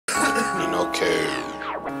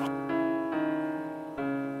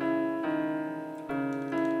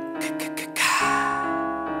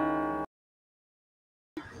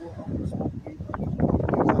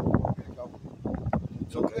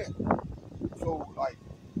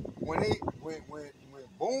when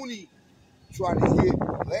Booney tried to hit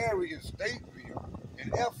Larry in Stateville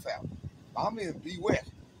in F-Fap, I'm in B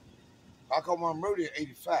West. I caught my murder in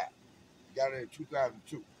 '85. Got it in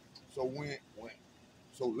 2002. So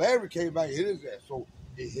so Larry came back and hit his ass. So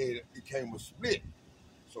it became a split.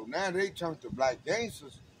 So now they turned to black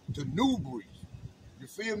gangsters to Newbury's. You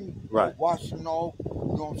feel me? Right. Washington off, you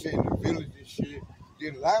know what I'm saying, the village and shit.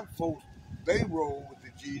 Then a lot of folks, they roll with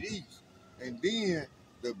the GDs. And then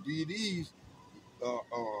the BDs,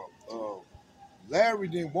 Larry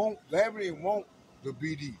didn't want the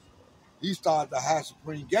BDs. He started the High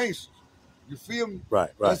Supreme Gangsters. You feel me? Right.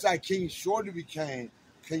 That's how King Shorty became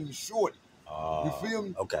King Shorty. You feel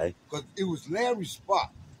me? Okay. Because it was Larry's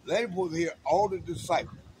spot. Larry was here all the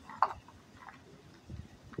disciples.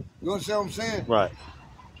 You understand what I'm saying? Right.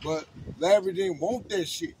 But Larry didn't want that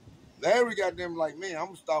shit. Larry got them like, man, I'm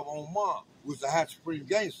gonna start my own mom. It was the High Supreme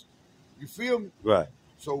Gangster. You feel me? Right.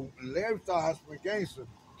 So Larry started High Supreme Gangster.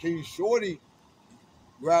 King Shorty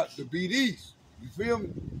grabbed the BDs. You feel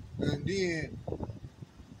me? And then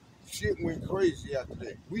shit went crazy after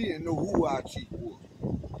that. We didn't know who our chief was.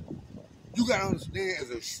 You gotta understand, as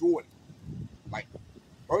a shorty, like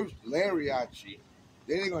first Larry our chief,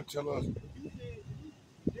 then they gonna tell us.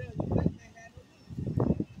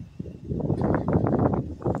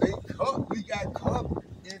 We got cut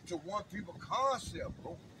into one people concept,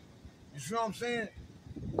 bro. You see what I'm saying?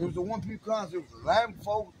 It was the one people concept. It was the Latin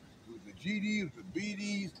folks, it was the GDs, it was the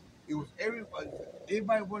BDs, it was everybody.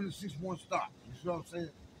 Everybody wanted 6-1 stop. You see what I'm saying?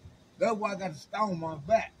 That's why I got the star on my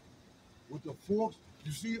back with the forks.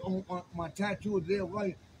 You see on my tattoo there,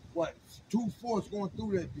 right? What? 2 forks going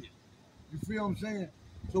through that bitch. You feel what I'm saying?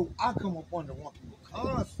 So I come up under one people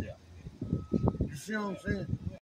concept. You see what I'm saying?